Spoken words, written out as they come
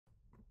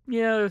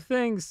Yeah, the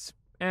things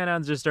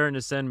Anons are starting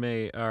to send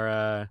me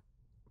are,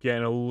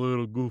 getting a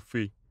little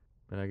goofy.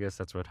 But I guess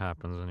that's what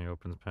happens when he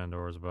opens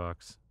Pandora's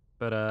box.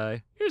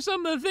 But, here's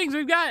some of the things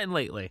we've gotten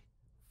lately.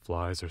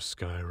 Flies are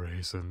sky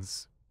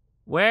raisins.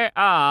 Where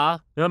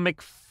are the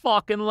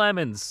McFucking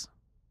lemons?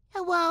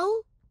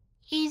 Hello?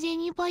 Is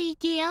anybody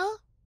there?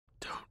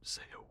 Don't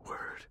say a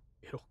word.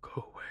 It'll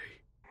go away.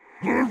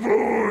 The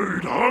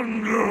void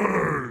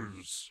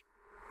hungers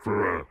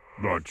for a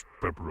large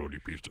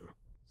pepperoni pizza.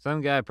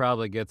 Some guy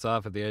probably gets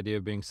off at the idea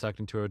of being sucked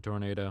into a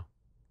tornado.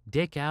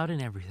 Dick out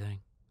and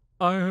everything.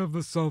 I have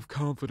the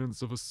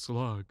self-confidence of a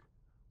slug.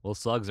 Well,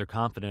 slugs are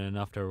confident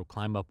enough to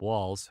climb up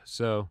walls,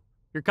 so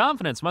your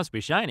confidence must be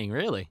shining,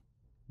 really.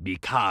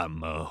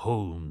 Become a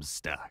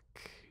Homestuck.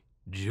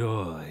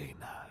 Join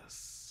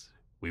us.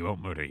 We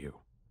won't murder you.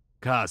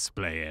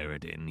 Cosplay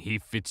Eridan. He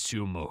fits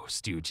you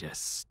most. You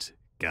just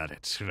gotta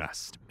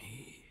trust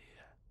me.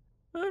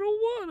 I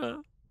don't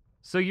wanna.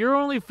 So you're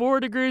only 4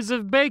 degrees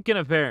of bacon,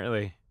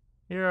 apparently.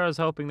 Here I was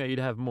hoping that you'd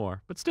have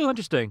more, but still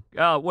interesting.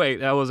 Oh, wait,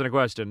 that wasn't a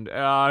question.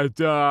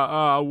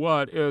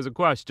 What is a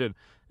question?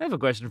 I have a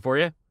question for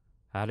you.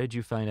 How did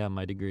you find out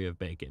my degree of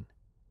bacon?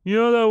 You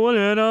know that one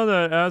Anon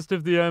that asked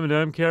if the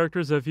M&M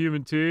characters have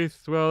human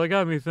teeth? Well, it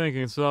got me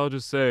thinking, so I'll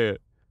just say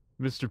it.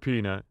 Mr.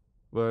 Peanut.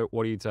 What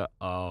are you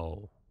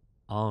Oh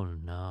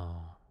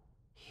no.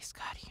 He's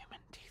got human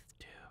teeth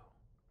too.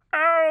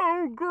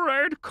 Oh,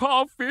 great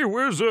coffee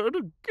wizard!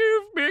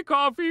 Give me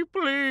coffee,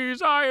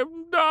 please! I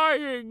am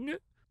dying!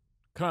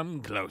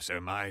 Come closer,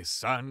 my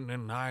son,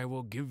 and I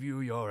will give you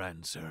your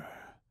answer.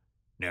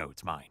 No,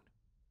 it's mine.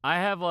 I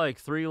have like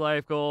 3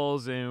 life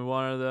goals, and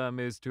one of them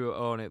is to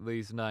own at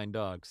least 9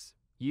 dogs.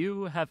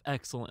 You have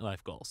excellent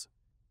life goals.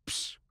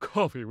 Psst,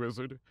 coffee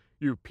wizard.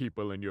 You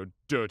people and your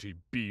dirty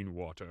bean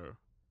water.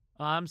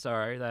 I'm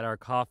sorry that our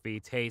coffee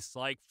tastes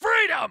like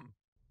freedom!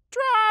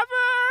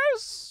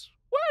 Travis!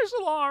 Where's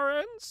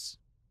Lawrence?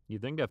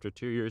 You'd think after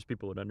 2 years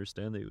people would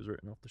understand that he was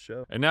written off the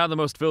show. And now the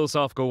most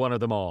philosophical one of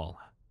them all.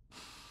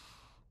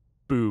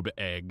 Boob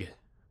egg.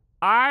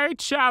 I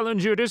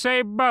challenge you to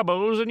say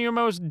bubbles in your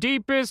most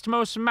deepest,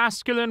 most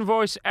masculine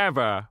voice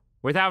ever,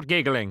 without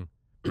giggling.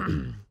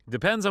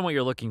 Depends on what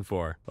you're looking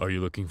for. Are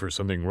you looking for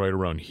something right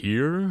around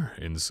here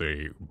and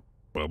say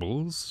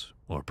bubbles?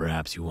 Or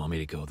perhaps you want me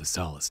to go the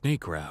solid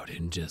snake route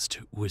and just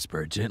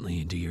whisper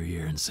gently into your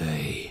ear and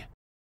say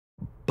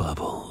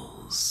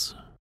bubbles.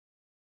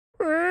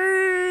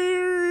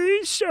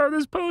 Share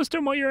this post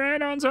and what your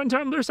Anons on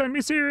Tumblr send me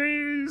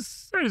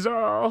series. That is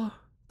all.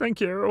 Thank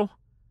you.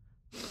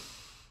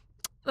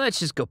 Let's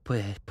just go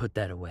put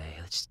that away.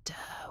 Let's just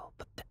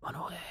put that one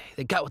away.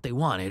 They got what they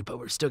wanted, but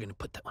we're still gonna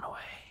put that one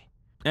away.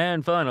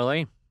 And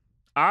finally,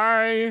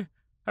 I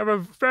have a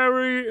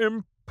very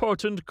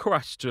important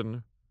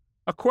question.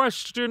 A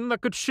question that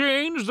could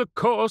change the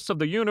course of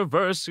the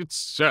universe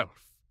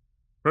itself.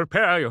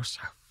 Prepare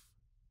yourself.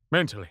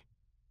 Mentally.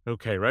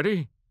 Okay,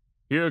 ready?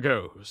 Here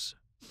goes.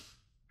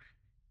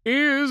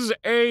 Is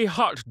a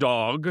hot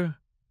dog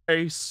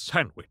a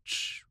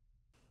sandwich?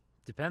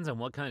 Depends on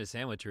what kind of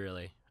sandwich,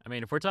 really. I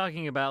mean, if we're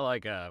talking about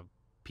like a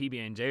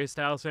PB&J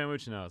style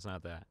sandwich, no, it's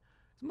not that.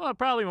 It's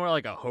probably more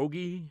like a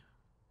hoagie.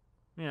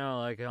 You know,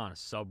 like on a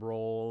sub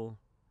roll,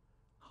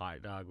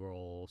 hot dog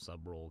roll,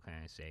 sub roll,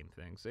 kind of same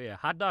thing. So yeah,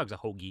 hot dog's a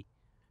hoagie.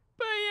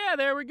 But yeah,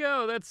 there we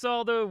go. That's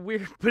all the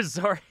weird,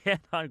 bizarre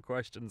hand-on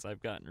questions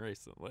I've gotten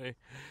recently.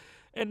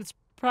 And it's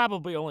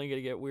probably only going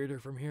to get weirder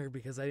from here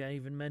because I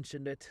even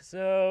mentioned it.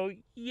 So,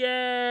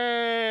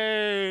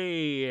 yay!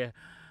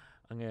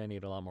 I'm going to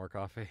need a lot more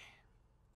coffee.